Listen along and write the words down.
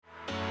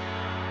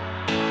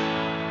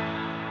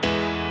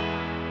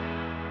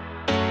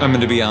I'm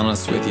going to be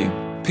honest with you.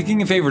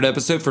 Picking a favorite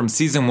episode from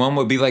season 1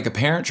 would be like a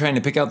parent trying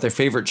to pick out their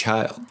favorite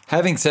child.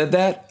 Having said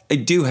that, I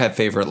do have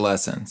favorite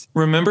lessons.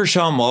 Remember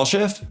Sean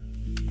Walchef?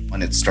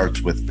 When it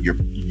starts with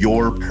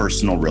your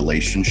personal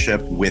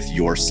relationship with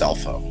your cell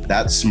phone.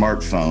 That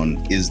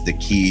smartphone is the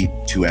key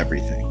to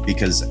everything,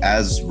 because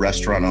as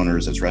restaurant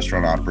owners, as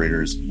restaurant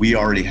operators, we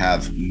already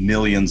have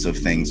millions of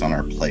things on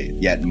our plate.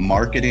 Yet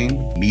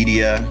marketing,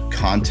 media,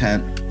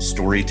 content,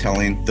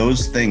 storytelling,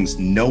 those things,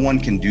 no one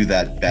can do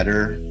that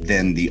better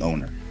than the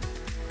owner.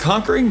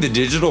 Conquering the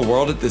digital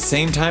world at the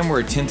same time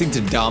we're attempting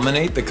to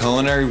dominate the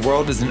culinary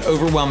world is an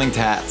overwhelming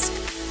task.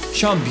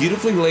 Sean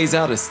beautifully lays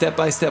out a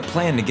step-by-step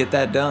plan to get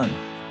that done.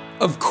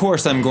 Of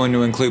course, I'm going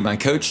to include my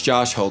coach,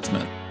 Josh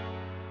Holtzman.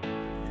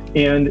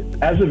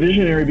 And as a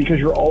visionary, because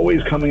you're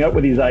always coming up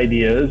with these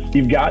ideas,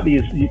 you've got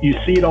these, you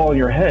see it all in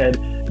your head,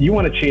 you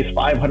want to chase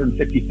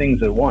 550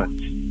 things at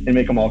once and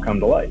make them all come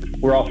to life.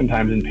 We're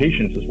oftentimes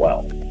impatient as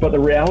well. But the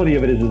reality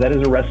of it is that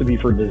is a recipe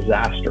for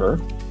disaster.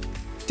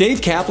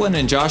 Dave Kaplan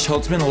and Josh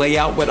Holtzman lay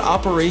out what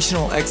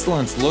operational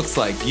excellence looks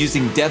like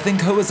using Death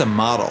 & Co. as a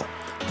model.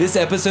 This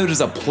episode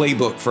is a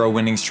playbook for a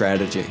winning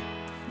strategy.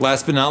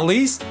 Last but not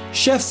least,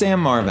 Chef Sam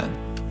Marvin.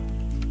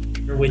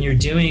 When you're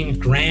doing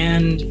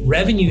grand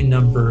revenue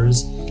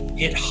numbers,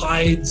 it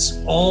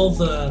hides all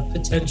the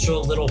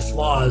potential little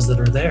flaws that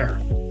are there,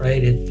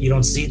 right? You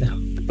don't see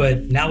them.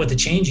 But now with the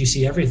change, you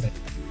see everything.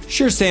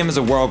 Sure, Sam is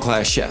a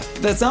world-class chef,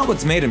 but that's not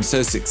what's made him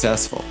so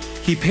successful.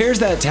 He pairs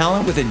that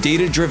talent with a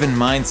data-driven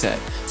mindset,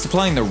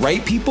 supplying the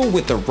right people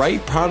with the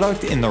right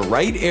product in the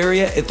right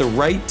area at the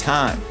right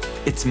time.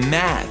 It's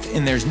math,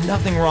 and there's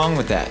nothing wrong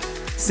with that.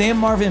 Sam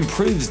Marvin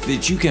proves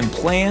that you can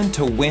plan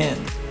to win.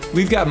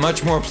 We've got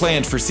much more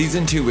planned for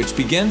season 2, which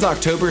begins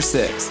October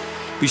 6th.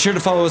 Be sure to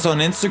follow us on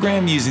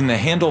Instagram using the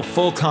handle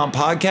Full Comp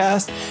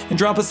Podcast and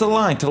drop us a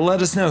line to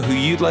let us know who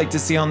you'd like to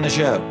see on the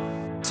show.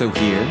 So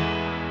here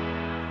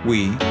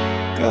we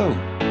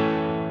go.